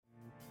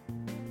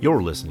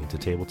You're listening to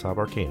Tabletop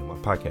Arcanum, a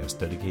podcast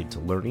dedicated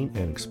to learning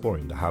and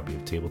exploring the hobby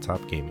of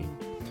tabletop gaming.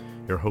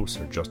 Your hosts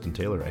are Justin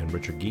Taylor and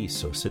Richard Geese,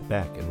 so sit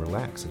back and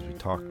relax as we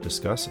talk,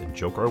 discuss, and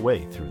joke our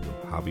way through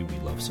the hobby we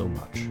love so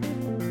much.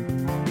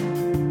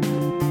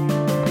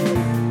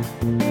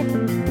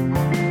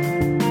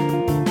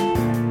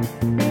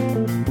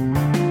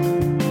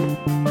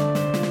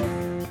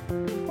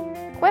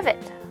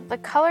 Quivet, the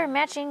color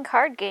matching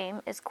card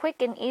game, is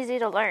quick and easy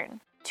to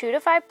learn. 2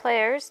 to 5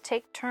 players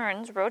take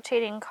turns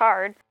rotating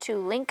card to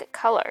link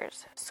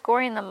colors,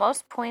 scoring the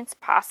most points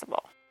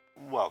possible.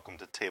 Welcome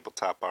to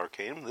Tabletop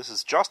Arcanum. This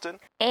is Justin.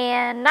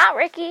 And not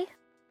Ricky.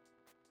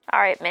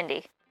 Alright,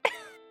 Mindy.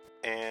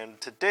 And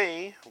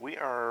today we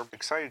are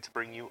excited to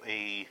bring you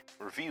a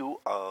review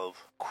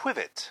of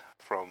Quivet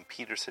from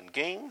Peterson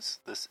Games.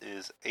 This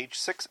is age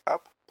 6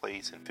 up,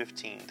 plays in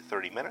 15 to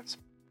 30 minutes,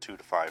 2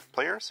 to 5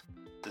 players.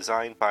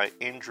 Designed by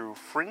Andrew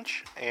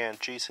Frinch and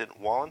Jason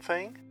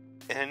Wallenfang,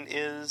 and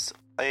is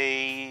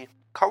a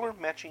color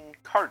matching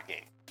card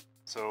game.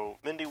 So,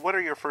 Mindy, what are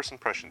your first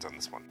impressions on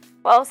this one?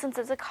 Well, since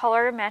it's a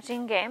color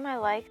matching game, I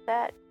like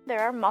that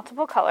there are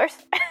multiple colors.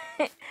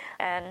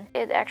 And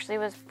it actually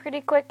was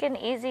pretty quick and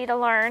easy to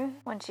learn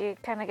once you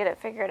kind of get it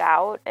figured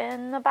out.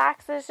 And the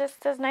box is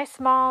just a nice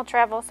small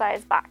travel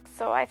size box.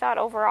 So I thought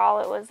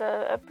overall it was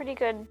a pretty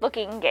good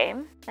looking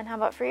game. And how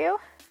about for you?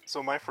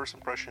 So my first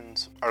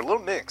impressions are a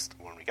little mixed.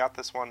 When we got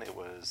this one, it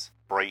was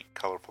bright,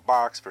 colorful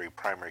box, very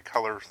primary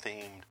color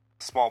themed.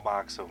 Small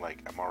box, so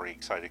I'm already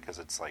excited because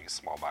it's like a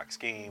small box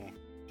game,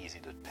 easy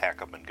to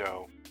pack up and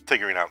go.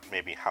 Figuring out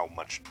maybe how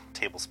much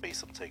table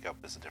space it'll take up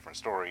is a different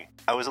story.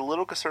 I was a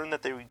little concerned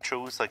that they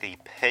chose a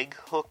peg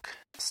hook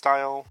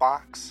style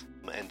box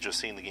and just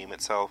seeing the game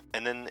itself.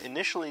 And then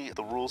initially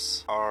the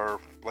rules are,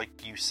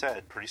 like you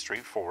said, pretty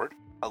straightforward.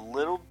 A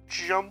little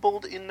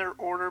jumbled in their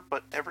order,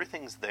 but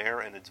everything's there,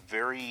 and it's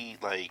very,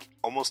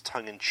 almost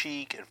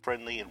tongue-in-cheek and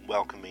friendly and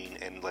welcoming,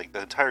 and,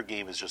 the entire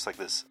game is just,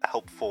 this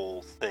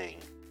helpful thing.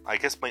 I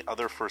guess my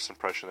other first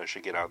impression I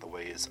should get out of the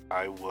way is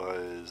I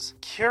was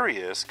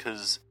curious,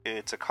 because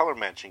it's a color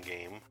matching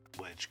game,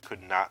 which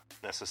could not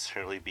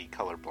necessarily be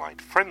colorblind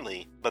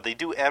friendly, but they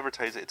do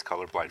advertise it's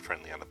colorblind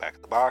friendly on the back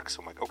of the box,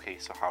 so I'm like, okay,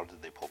 so how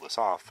did they pull this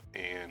off?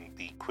 And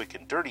the quick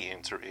and dirty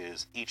answer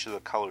is each of the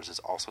colors is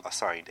also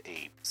assigned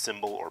a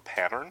symbol or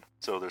pattern.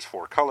 So there's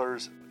 4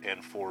 colors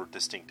and 4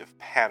 distinctive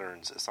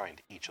patterns assigned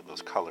to each of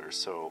those colors.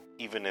 So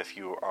even if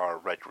you are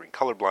red-green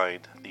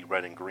colorblind, the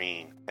red and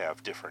green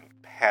have different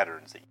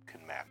patterns that you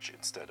can match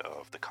instead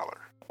of the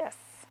color. Yes.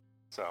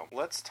 So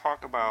let's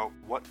talk about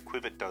what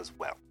Quivet does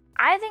well.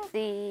 I think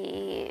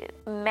the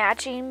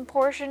matching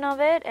portion of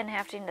it and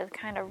having to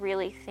kind of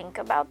really think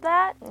about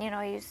that,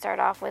 you start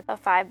off with a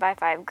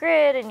 5x5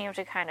 grid and you have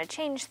to kind of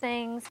change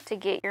things to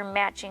get your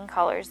matching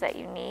colors that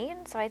you need.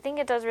 So I think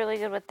it does really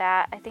good with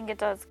that. I think it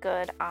does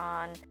good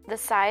on the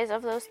size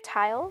of those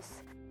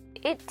tiles.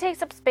 It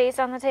takes up space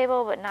on the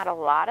table, but not a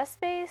lot of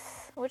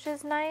space, which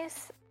is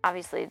nice.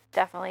 Obviously,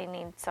 definitely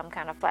need some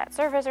kind of flat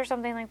surface or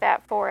something like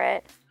that for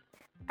it.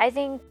 I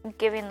think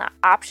giving the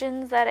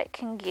options that it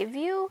can give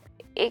you,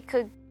 it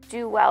could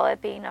do well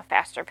at being a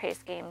faster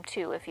paced game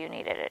too if you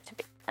needed it to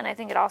be. And I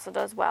think it also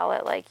does well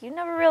at you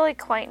never really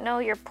quite know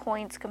your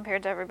points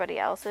compared to everybody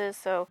else's,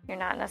 so you're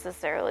not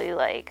necessarily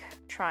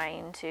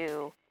trying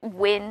to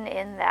win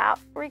in that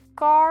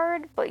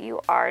regard, but you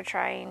are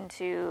trying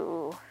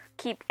to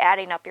keep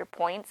adding up your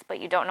points,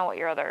 but you don't know what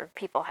your other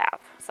people have.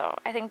 So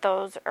I think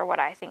those are what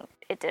I think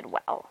it did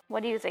well.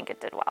 What do you think it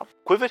did well?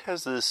 Quivet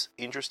has this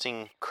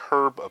interesting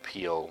curb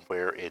appeal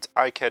where it's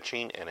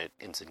eye-catching and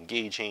it's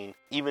engaging.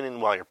 Even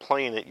while you're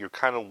playing it, you're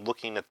kind of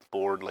looking at the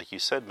board, like you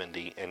said,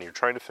 Mindy, and you're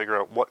trying to figure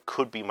out what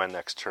could be my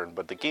next turn,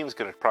 but the game's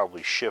going to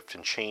probably shift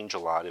and change a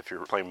lot if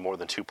you're playing more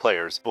than 2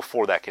 players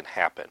before that can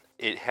happen.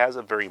 It has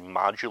a very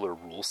modular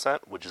rule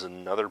set, which is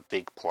another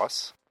big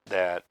plus.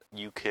 That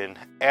you can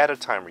add a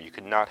timer, you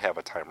can not have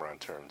a timer on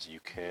turns, you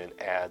can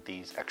add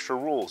these extra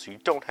rules, you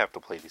don't have to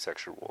play these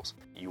extra rules.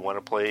 You want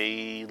to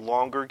play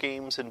longer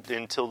games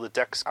until the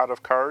deck's out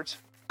of cards?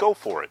 Go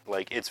for it.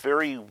 It's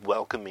very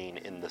welcoming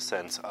in the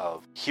sense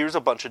of, here's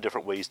a bunch of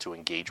different ways to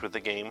engage with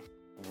the game,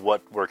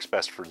 what works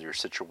best for your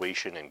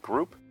situation and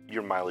group.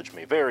 Your mileage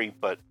may vary,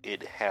 but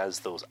it has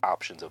those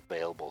options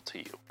available to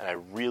you. And I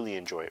really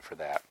enjoy it for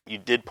that. You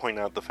did point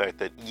out the fact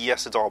that,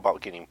 yes, it's all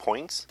about getting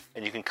points,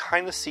 and you can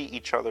kind of see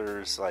each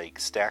other's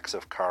stacks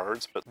of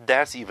cards, but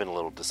that's even a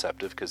little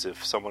deceptive, because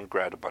if someone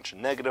grabbed a bunch of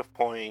negative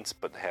points,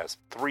 but has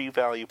 3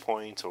 value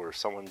points, or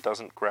someone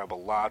doesn't grab a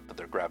lot, but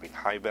they're grabbing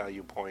high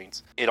value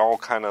points, it all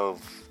kind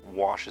of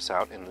washes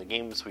out. In the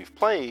games we've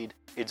played,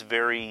 it's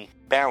very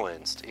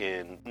balanced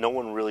in no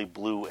one really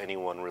blew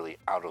anyone really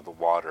out of the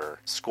water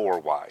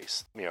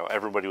score-wise.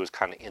 Everybody was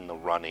kind of in the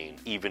running,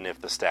 even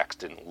if the stacks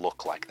didn't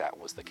look like that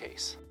was the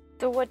case.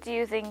 So what do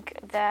you think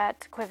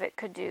that Quivet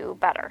could do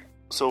better?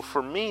 So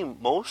for me,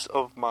 most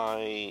of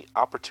my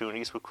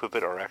opportunities with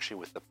Quivet are actually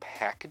with the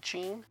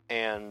packaging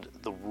and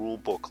the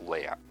rulebook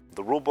layout.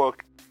 The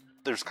rulebook,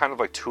 there's kind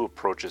of 2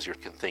 approaches you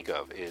can think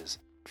of. Is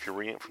if you're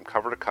reading it from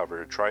cover to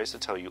cover, it tries to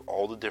tell you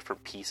all the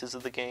different pieces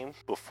of the game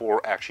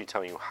before actually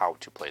telling you how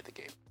to play the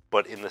game.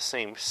 But in the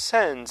same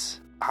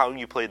sense, how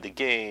you played the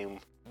game,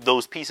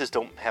 those pieces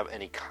don't have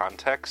any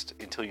context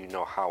until you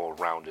know how a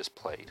round is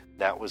played.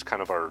 That was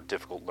kind of our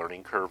difficult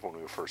learning curve when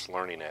we were first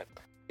learning it.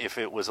 If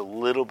it was a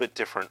little bit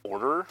different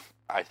order,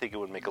 I think it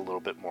would make a little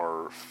bit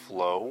more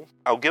flow.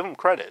 I'll give them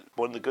credit.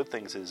 One of the good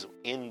things is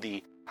in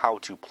the how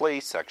to play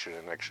section,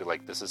 and actually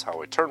like this is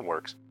how a turn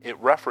works, it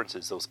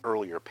references those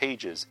earlier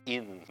pages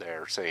in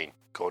there saying,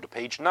 go to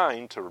page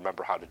 9 to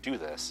remember how to do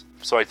this.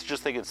 So I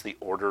just think it's the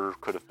order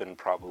could have been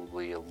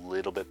probably a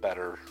little bit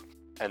better.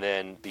 And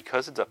then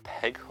because it's a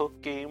peg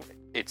hook game,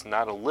 it's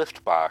not a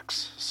lift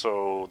box,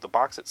 so the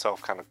box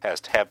itself kind of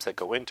has tabs that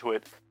go into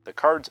it. The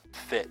cards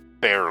fit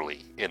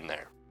barely in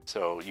there.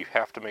 So you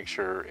have to make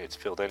sure it's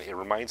filled in. It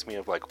reminds me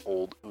of like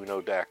old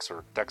Uno decks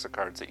or decks of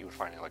cards that you would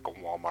find in like a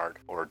Walmart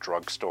or a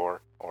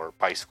drugstore, or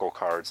bicycle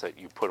cards that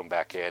you put them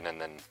back in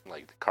and then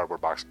like the cardboard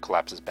box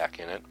collapses back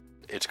in it.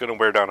 It's going to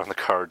wear down on the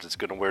cards, it's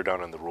going to wear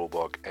down on the rule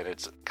book, and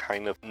it's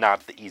kind of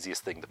not the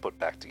easiest thing to put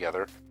back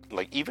together.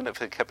 Like even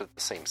if it kept it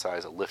the same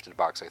size, a lifted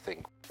box, I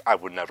think I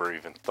would never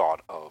even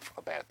thought of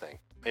a bad thing.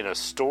 In a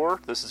store,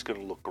 this is going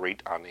to look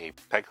great on a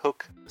peg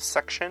hook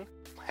section.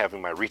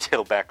 Having my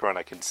retail background,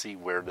 I can see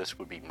where this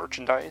would be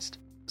merchandised.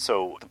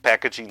 So the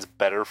packaging's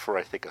better for,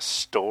 I think, a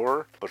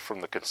store, but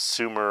from the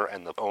consumer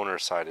and the owner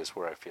side is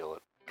where I feel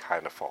it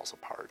kind of falls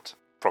apart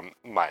from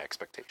my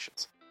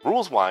expectations.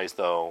 Rules-wise,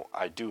 though,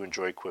 I do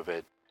enjoy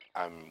Quivet.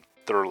 I'm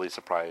thoroughly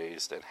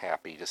surprised and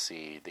happy to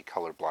see the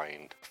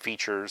colorblind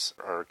features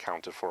are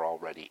accounted for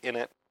already in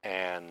it,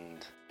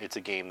 and it's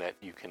a game that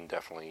you can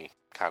definitely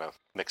kind of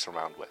mix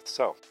around with.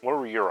 So, what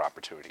were your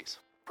opportunities?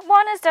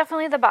 One is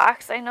definitely the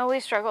box. I know we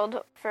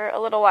struggled for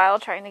a little while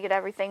trying to get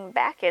everything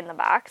back in the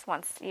box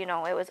once, it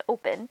was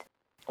opened.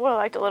 Would have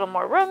liked a little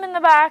more room in the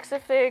box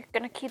if they're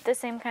going to keep the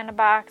same kind of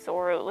box,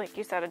 or like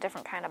you said, a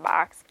different kind of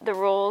box. The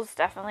rules,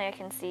 definitely I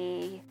can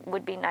see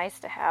would be nice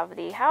to have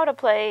the how to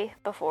play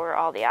before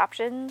all the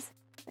options.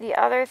 The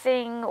other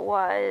thing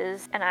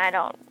was, and I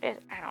don't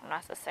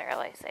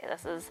necessarily say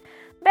this is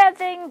a bad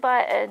thing,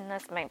 and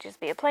this might just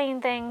be a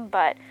playing thing,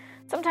 but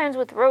sometimes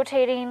with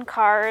rotating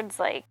cards,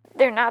 like,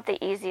 they're not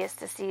the easiest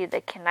to see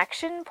the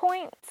connection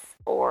points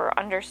or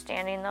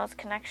understanding those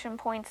connection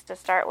points to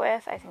start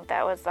with. I think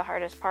that was the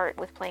hardest part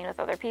with playing with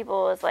other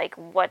people, is like,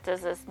 what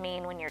does this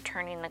mean when you're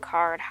turning the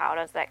card? How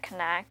does that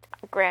connect?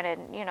 Granted,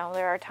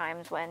 there are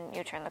times when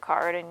you turn the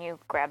card and you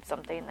grab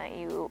something that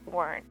you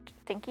weren't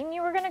thinking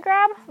you were going to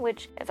grab,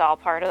 which is all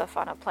part of the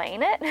fun of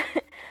playing it.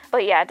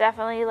 But yeah,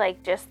 definitely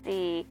like just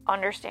the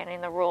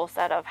understanding the rule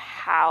set of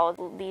how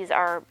these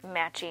are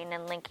matching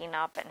and linking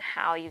up and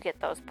how you get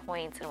those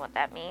points and what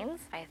that means,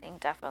 I think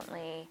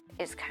definitely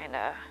is kind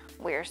of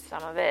where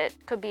some of it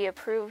could be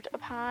improved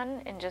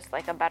upon, and just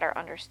like a better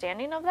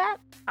understanding of that.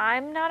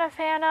 I'm not a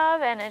fan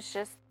of, and it's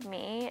just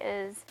me,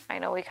 is I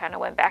know we kind of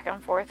went back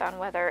and forth on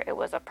whether it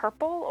was a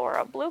purple or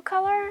a blue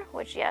color,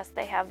 which yes,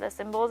 they have the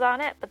symbols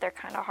on it, but they're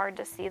kind of hard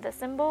to see the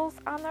symbols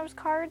on those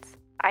cards.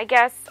 I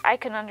guess I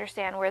can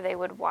understand where they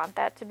would want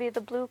that to be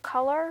the blue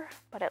color,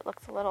 but it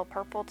looks a little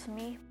purple to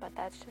me, but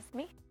that's just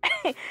me.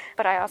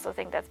 But I also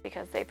think that's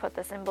because they put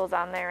the symbols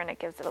on there and it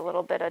gives it a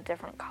little bit of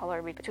different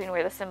color between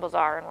where the symbols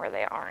are and where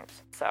they aren't.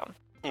 So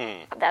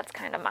that's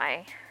kind of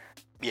my...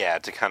 Yeah,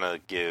 to kind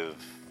of give...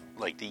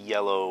 Like, the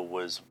yellow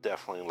was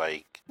definitely,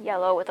 like...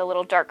 Yellow with a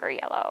little darker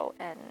yellow,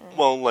 and...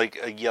 Well, like,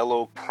 a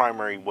yellow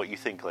primary, what you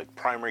think, like,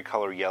 primary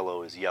color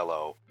yellow is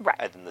yellow. Right.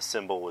 And then the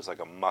symbol was, like,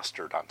 a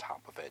mustard on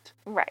top of it.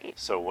 Right.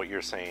 So what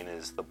you're saying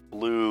is the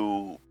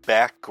blue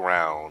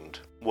background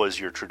was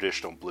your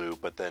traditional blue,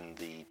 but then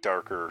the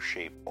darker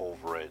shape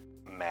over it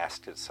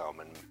masked it some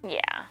and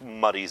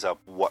muddies up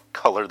what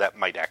color that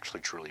might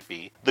actually truly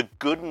be. The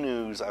good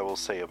news I will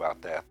say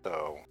about that,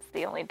 though... It's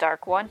the only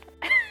dark one.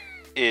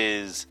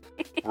 is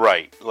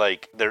right,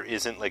 like there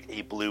isn't like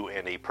a blue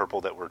and a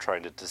purple that we're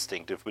trying to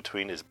distinctive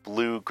between. Is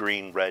blue,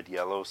 green, red,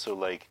 yellow, so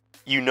like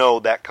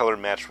that color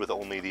matched with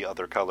only the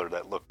other color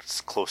that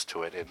looks close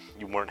to it, and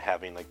you weren't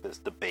having like this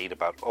debate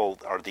about, oh,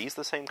 are these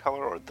the same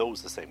color or are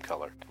those the same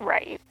color?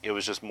 Right. It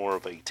was just more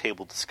of a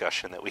table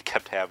discussion that we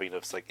kept having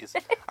of like,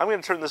 I'm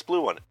going to turn this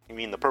blue one, you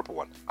mean the purple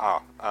one?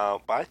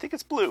 But I think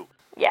it's blue.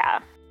 Yeah.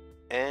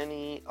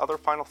 Any other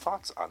final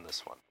thoughts on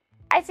this one?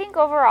 I think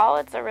overall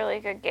it's a really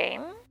good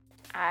game.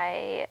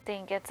 I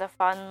think it's a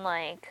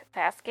fun,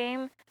 fast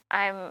game.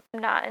 I'm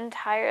not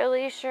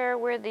entirely sure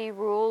where the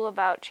rule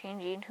about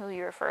changing who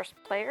your first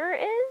player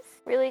is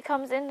really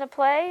comes into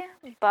play,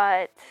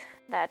 but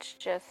that's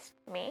just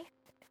me.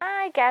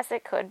 I guess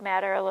it could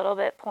matter a little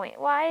bit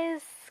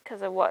point-wise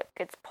because of what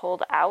gets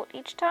pulled out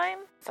each time.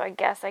 So I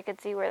guess I could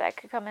see where that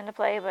could come into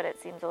play, but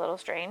it seems a little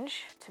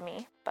strange to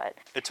me. But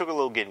it took a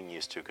little getting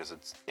used to because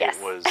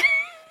it was...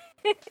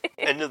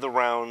 End of the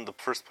round, the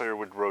first player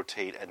would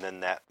rotate, and then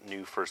that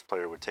new first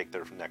player would take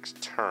their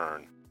next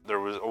turn. there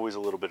was always a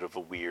little bit of a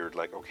weird,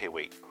 like, okay,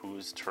 wait,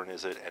 whose turn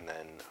is it? And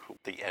then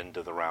the end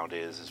of the round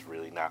is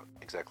really not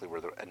exactly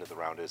where the end of the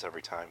round is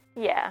every time.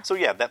 Yeah. So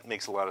yeah, that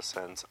makes a lot of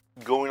sense.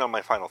 Going on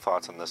my final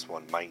thoughts on this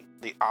one,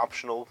 the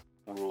optional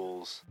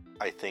rules,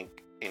 I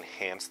think,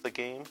 enhance the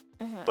game,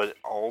 but it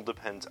all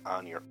depends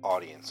on your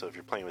audience. So if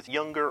you're playing with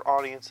younger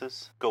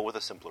audiences, go with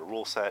a simpler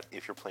rule set.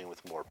 If you're playing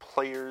with more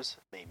players,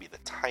 maybe the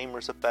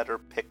timer's a better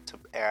pick to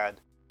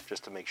add,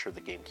 just to make sure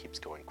the game keeps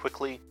going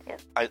quickly.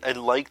 Yep. I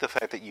like the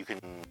fact that you can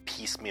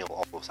piecemeal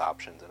all those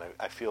options, and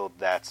I feel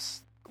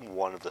that's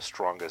one of the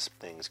strongest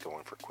things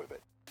going for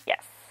Quibbit.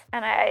 Yes.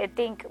 And I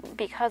think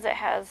because it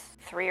has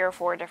 3 or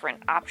 4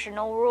 different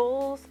optional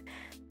rules,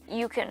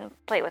 you can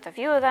play with a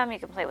few of them, you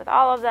can play with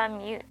all of them,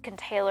 you can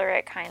tailor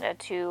it kind of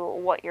to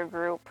what your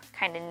group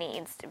kind of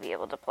needs to be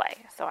able to play.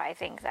 So I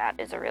think that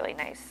is a really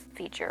nice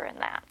feature in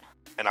that.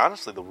 And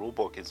honestly, the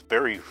rulebook is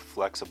very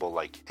flexible,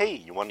 like, hey,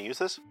 you want to use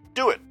this?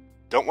 Do it.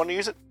 Don't want to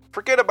use it?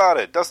 Forget about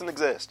it. Doesn't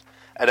exist.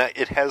 And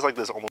it has like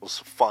this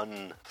almost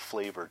fun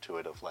flavor to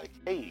it of like,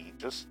 hey,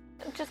 just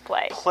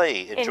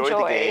play, enjoy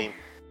the game.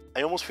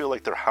 I almost feel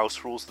like they're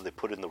house rules that they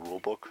put in the rule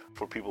book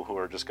for people who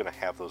are just going to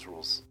have those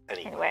rules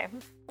anyway.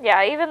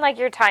 Yeah, even like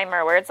your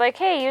timer where it's like,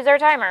 hey, use our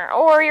timer,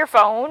 or your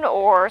phone,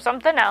 or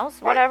something else,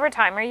 whatever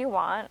timer you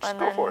want. Just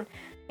go for it.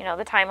 You know,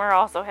 the timer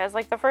also has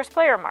like the first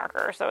player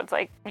marker, so it's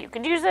like, you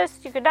could use this,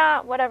 you could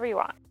not, whatever you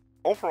want.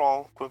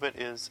 Overall, Quibbit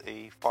is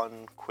a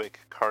fun, quick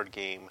card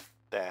game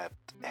that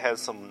has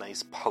some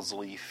nice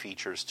puzzly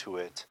features to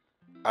it.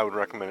 I would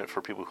recommend it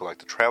for people who like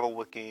to travel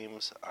with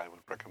games. I would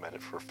recommend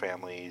it for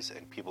families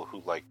and people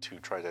who like to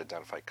try to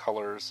identify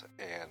colors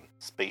and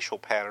spatial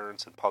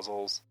patterns and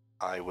puzzles.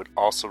 I would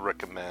also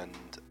recommend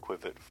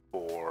Quibbit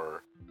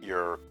for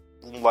your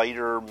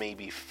lighter,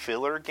 maybe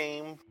filler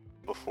game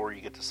before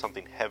you get to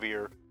something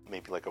heavier,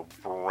 maybe like a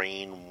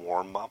brain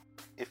warm-up,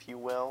 if you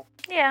will.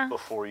 Yeah.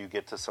 Before you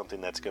get to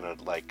something that's going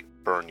to, like,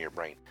 burn your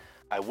brain.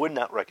 I would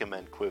not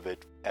recommend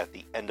Quibbit at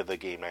the end of a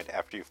game night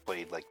after you've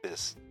played like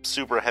this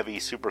super heavy,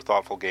 super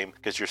thoughtful game,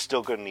 because you're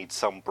still going to need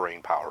some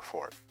brain power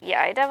for it.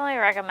 Yeah, I definitely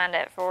recommend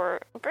it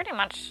for pretty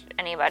much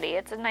anybody.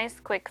 It's a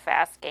nice, quick,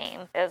 fast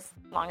game, as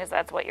long as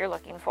that's what you're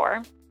looking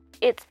for.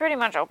 It's pretty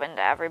much open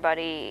to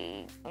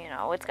everybody. You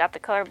know, it's got the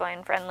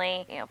colorblind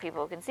friendly, you know,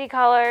 people can see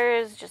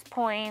colors, just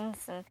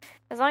points, and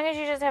as long as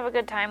you just have a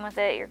good time with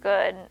it, you're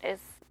good.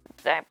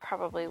 I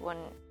probably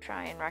wouldn't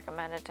try and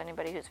recommend it to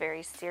anybody who's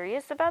very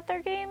serious about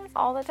their games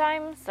all the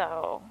time.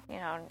 So, you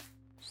know,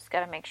 just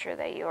got to make sure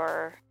that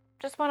you're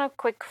just want a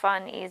quick,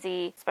 fun,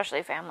 easy,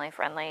 especially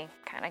family-friendly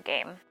kind of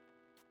game.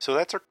 So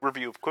that's our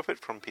review of Quibbit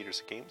from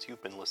Peterson Games.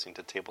 You've been listening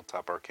to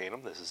Tabletop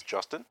Arcanum. This is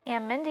Justin.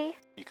 And Mindy.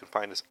 You can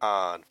find us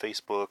on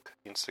Facebook,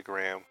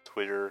 Instagram,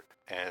 Twitter,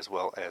 as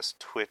well as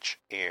Twitch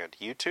and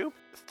YouTube.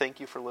 Thank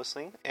you for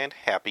listening, and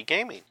happy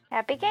gaming.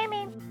 Happy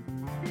gaming.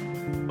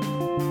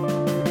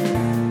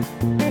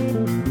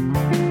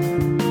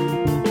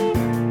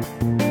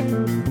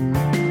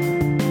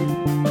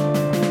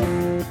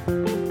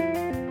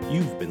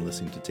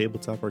 To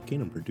Tabletop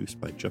Arcanum,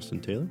 produced by Justin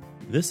Taylor.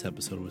 This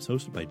episode was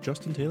hosted by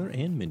Justin Taylor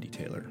and Mindy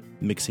Taylor.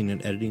 Mixing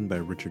and editing by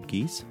Richard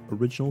Geese.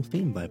 Original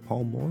theme by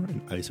Paul Moore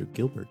and Isaac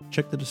Gilbert.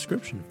 Check the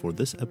description for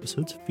this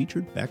episode's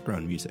featured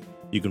background music.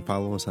 You can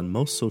follow us on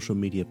most social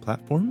media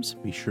platforms.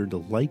 Be sure to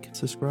like,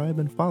 subscribe,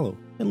 and follow,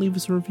 and leave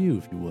us a review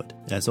if you would.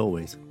 As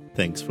always,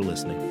 thanks for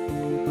listening.